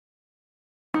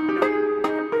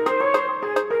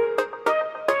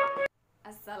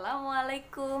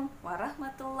Assalamualaikum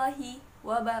warahmatullahi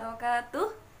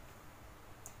wabarakatuh.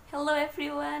 Hello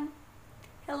everyone.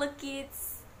 Hello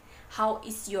kids. How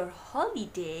is your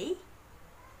holiday?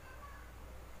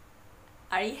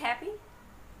 Are you happy?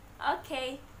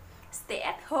 Okay. Stay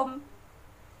at home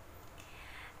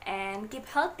and keep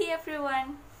healthy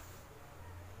everyone.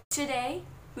 Today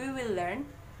we will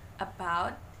learn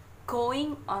about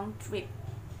going on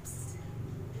trips.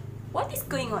 What is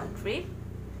going on trip?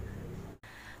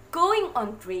 Going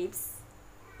on trips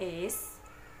is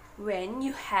when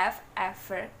you have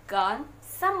ever gone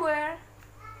somewhere.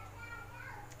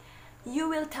 You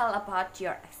will tell about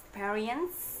your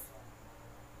experience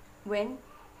when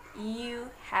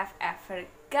you have ever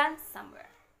gone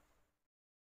somewhere.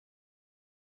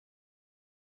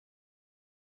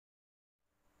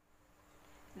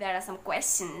 There are some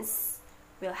questions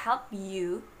will help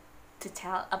you to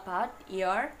tell about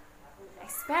your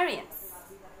experience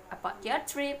about your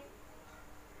trip.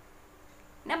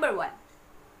 Number 1.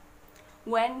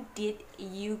 When did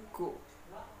you go?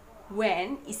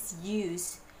 When is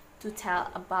used to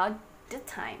tell about the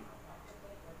time.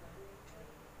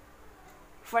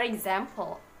 For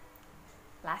example,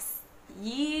 last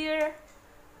year,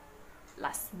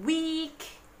 last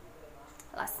week,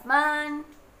 last month,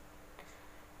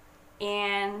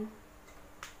 and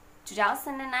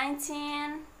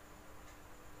 2019,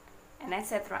 and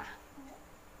etc.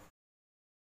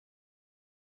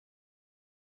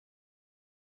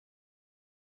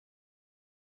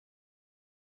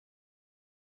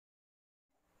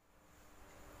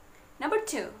 Number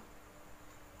 2.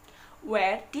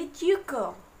 Where did you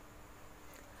go?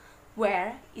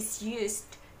 Where is used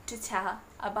to tell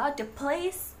about the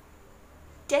place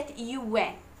that you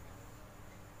went.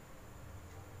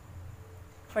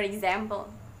 For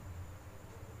example,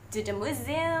 to the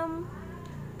museum,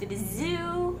 to the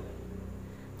zoo,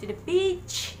 to the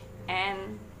beach,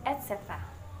 and etc.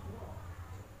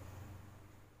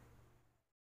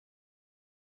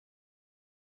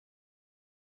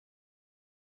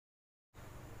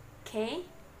 Okay,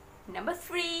 number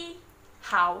 3.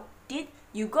 How did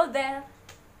you go there?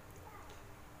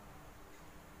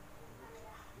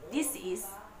 This is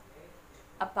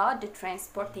about the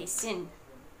transportation.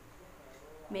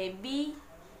 Maybe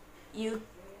you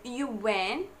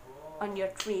went on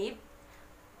your trip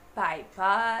by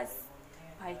bus,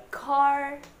 by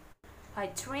car,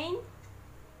 by train,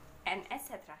 and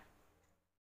etc.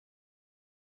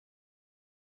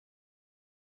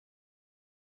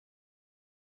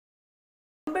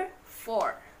 Number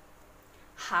 4.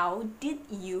 How did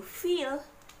you feel?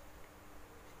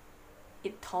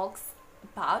 It talks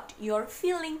about your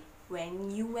feeling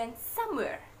when you went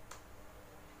somewhere.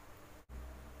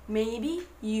 Maybe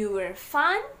you were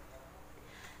fun,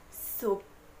 so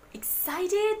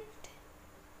excited,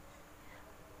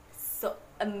 so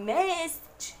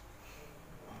amazed,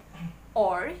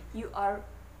 or you are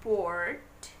bored.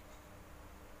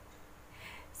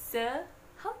 So,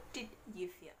 how did you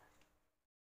feel?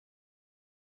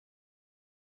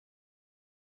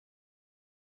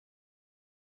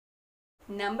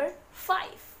 Number 5.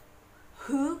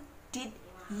 Who did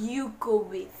you go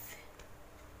with?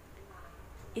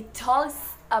 It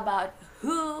talks about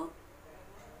who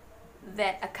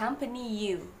that accompany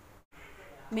you.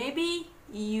 Maybe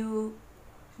you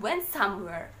went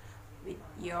somewhere with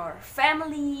your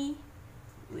family,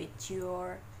 with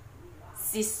your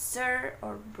sister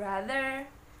or brother,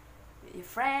 with your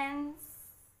friends.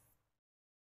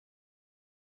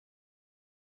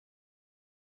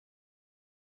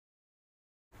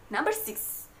 Number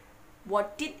 6.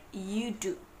 What did you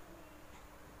do?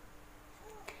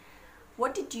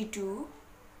 What did you do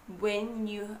when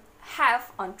you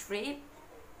have on trip?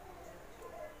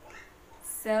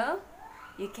 So,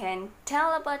 you can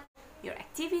tell about your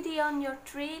activity on your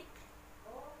trip.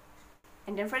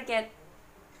 And don't forget,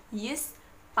 use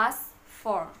past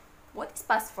form. What is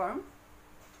past form?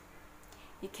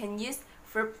 You can use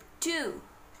verb to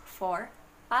for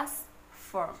past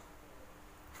form.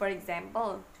 For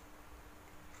example,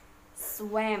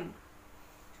 swam,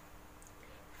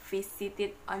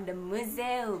 visited on the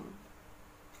museum,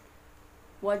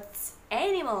 watched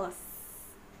animals,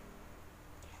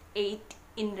 ate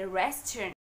in the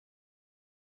restaurant.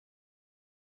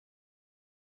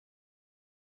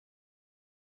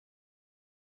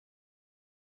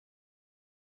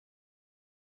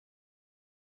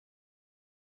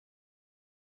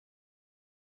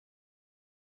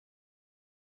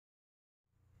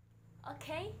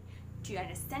 Okay, do you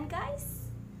understand, guys?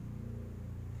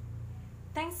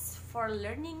 Thanks for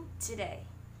learning today.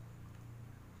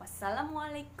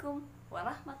 Wassalamualaikum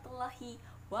warahmatullahi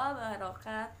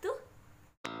wabarakatuh.